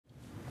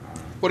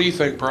What do you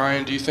think,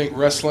 Brian? Do you think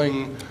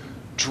wrestling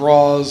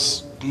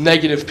draws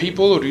negative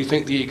people, or do you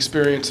think the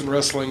experience in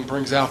wrestling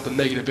brings out the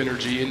negative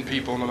energy in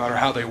people no matter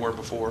how they were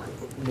before?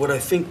 What I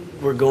think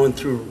we're going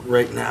through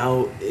right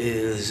now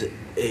is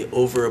a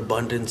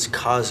overabundance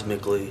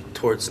cosmically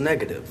towards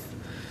negative.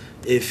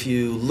 If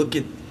you look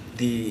at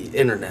the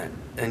internet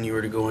and you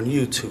were to go on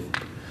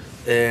YouTube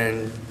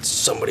and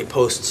somebody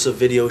posts a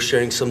video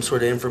sharing some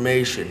sort of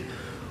information,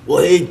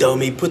 well, hey,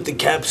 dummy, put the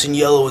caps in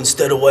yellow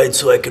instead of white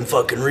so I can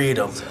fucking read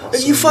them. Are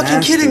you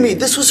fucking kidding me?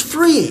 This was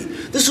free.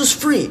 This was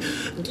free.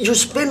 You're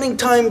spending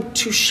time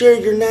to share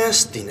your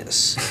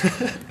nastiness.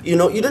 You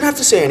know, you didn't have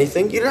to say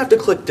anything. You didn't have to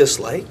click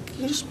dislike.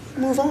 You just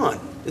move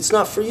on. It's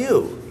not for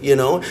you, you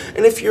know?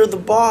 And if you're the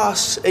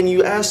boss and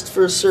you asked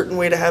for a certain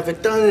way to have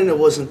it done and it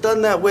wasn't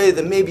done that way,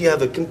 then maybe you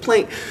have a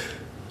complaint.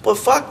 But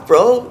fuck,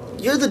 bro.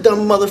 You're the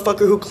dumb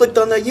motherfucker who clicked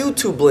on that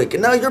YouTube link,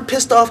 and now you're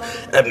pissed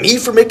off at me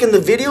for making the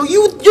video?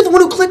 You're the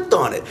one who clicked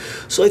on it.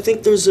 So I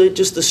think there's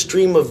just a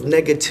stream of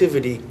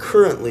negativity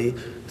currently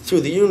through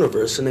the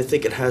universe, and I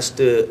think it has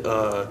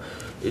to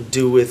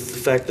do with the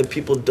fact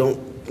that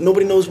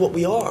nobody knows what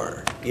we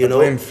are, you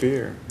know? I blame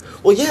fear.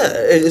 Well, yeah,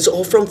 it's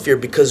all from fear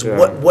because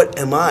what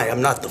am I?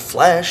 I'm not the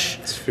flesh.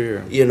 It's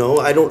fear. You know,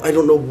 I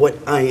don't know what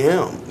I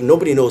am.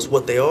 Nobody knows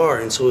what they are,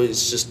 and so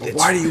it's just.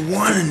 Why do you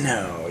want to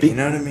know? You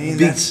know what I mean?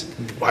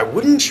 Why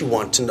wouldn't you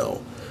want to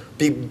know?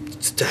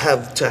 To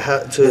have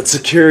that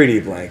security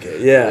blanket.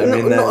 Yeah, I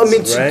mean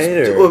that's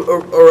right.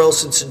 Or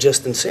else it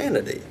suggests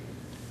insanity.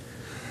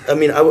 I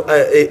mean,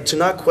 to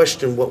not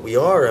question what we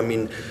are, I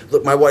mean,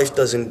 look, my wife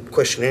doesn't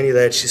question any of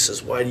that. She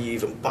says, why do you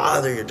even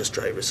bother? You'll just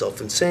drive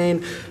yourself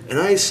insane. And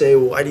I say,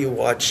 well, why do you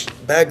watch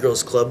Bad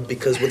Girls Club?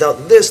 Because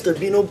without this, there'd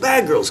be no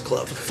Bad Girls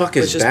Club. The fuck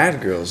is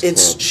Bad Girls Club?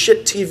 It's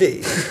shit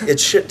TV.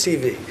 It's shit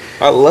TV.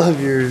 I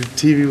love your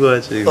TV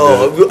watching.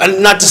 Oh,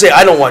 and not to say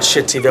I don't watch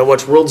shit TV. I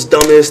watch World's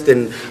Dumbest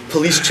and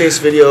police chase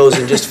videos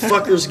and just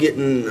fuckers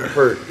getting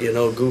hurt, you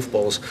know,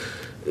 goofballs.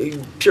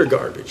 Pure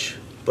garbage.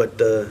 But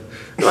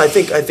no, I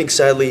think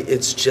sadly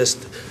it's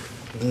just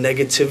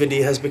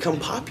negativity has become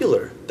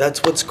popular.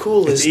 That's what's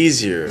cool. It's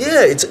easier.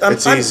 Yeah,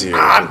 it's easier.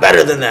 I'm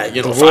better than that.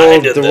 You know,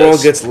 the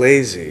world gets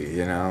lazy,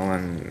 you know,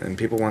 and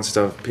people want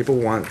stuff. People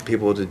want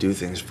people to do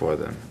things for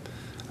them.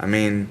 I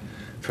mean,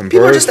 from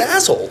people birth, are just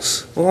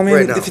assholes. Well, I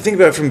mean, if you think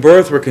about it, from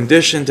birth, we're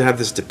conditioned to have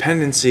this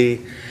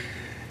dependency,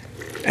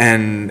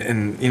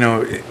 and you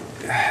know.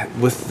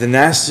 With the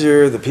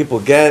nastier the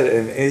people get,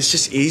 and it's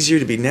just easier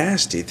to be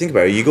nasty. Think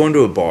about it. You go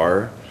into a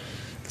bar,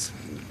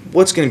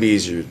 what's going to be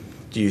easier,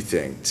 do you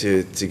think?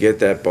 To get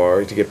that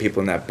bar, to get people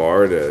in that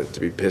bar to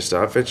be pissed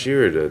off at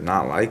you or to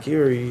not like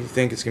you? Or you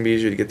think it's going to be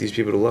easier to get these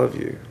people to love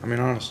you? I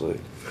mean, honestly.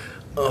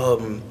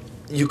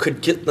 You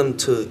could get them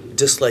to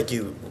dislike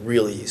you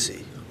real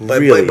easy. By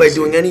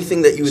doing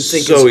anything that you would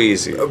think so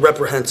is easy.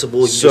 Reprehensible,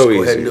 you so just go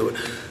easy. ahead and do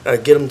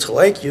it. Get them to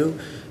like you.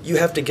 You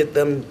have to get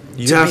them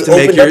you to have be to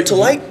make opened your, up to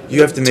like.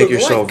 You have to make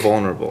yourself like.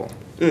 vulnerable.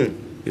 Mm.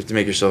 You have to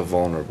make yourself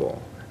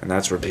vulnerable. And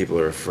that's where people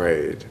are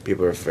afraid.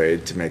 People are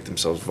afraid to make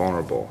themselves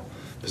vulnerable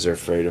because they're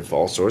afraid of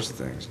all sorts of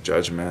things.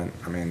 Judgment.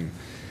 I mean,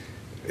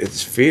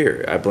 it's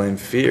fear. I blame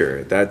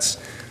fear.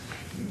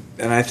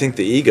 And I think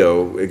the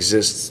ego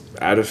exists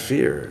out of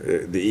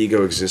fear. The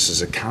ego exists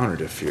as a counter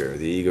to fear.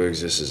 The ego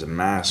exists as a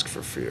mask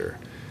for fear.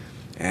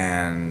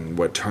 And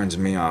what turns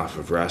me off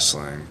of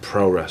wrestling,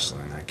 pro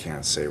wrestling, I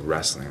can't say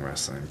wrestling,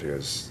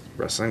 because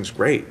wrestling's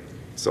great.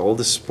 It's the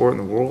oldest sport in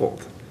the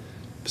world,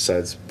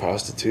 besides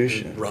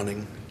prostitution.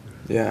 Running.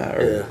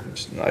 Yeah,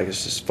 I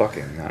guess just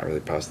fucking, not really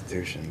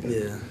prostitution. But,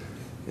 yeah.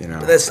 You know.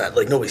 But that's not,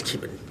 like, nobody's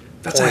keeping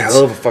That's a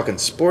hell of a fucking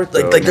sport,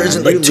 though. Like there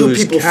isn't like two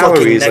people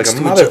fucking next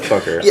to each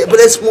other. Yeah, but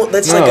that's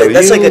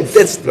dancing.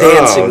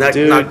 That's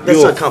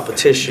not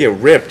competition. You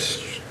get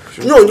ripped.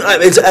 No,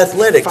 it's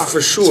athletic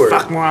for sure.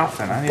 Fuck more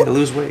often. I need to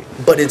lose weight.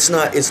 But it's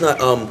not.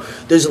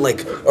 There isn't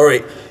like, all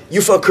right,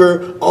 you fuck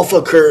her, I'll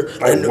fuck her,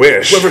 and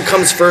whoever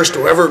comes first,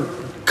 or whoever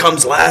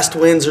comes last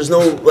wins. There's no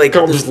like.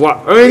 I mean,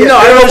 no,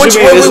 I don't know what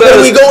you mean. What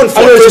are we going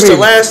for, first or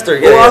last?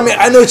 Or well, I mean,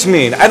 I know what you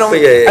mean. I don't.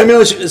 I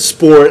mean, it's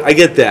sport. I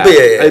get that.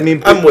 Yeah. I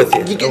mean, I'm with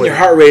you. You get your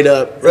heart rate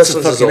up. That's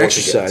a fucking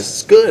exercise.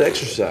 It's good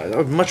exercise. I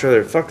would much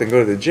rather fuck than go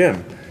to the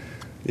gym.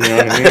 You know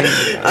what I mean?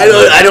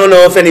 I don't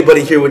know if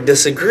anybody here would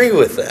disagree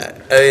with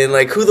that. I mean,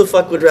 like, who the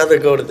fuck would rather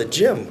go to the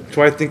gym? That's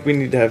why I think we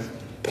need to have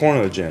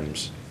porno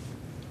gyms.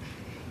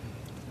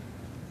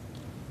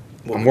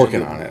 I'm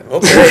working on it.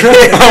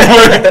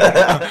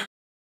 Okay.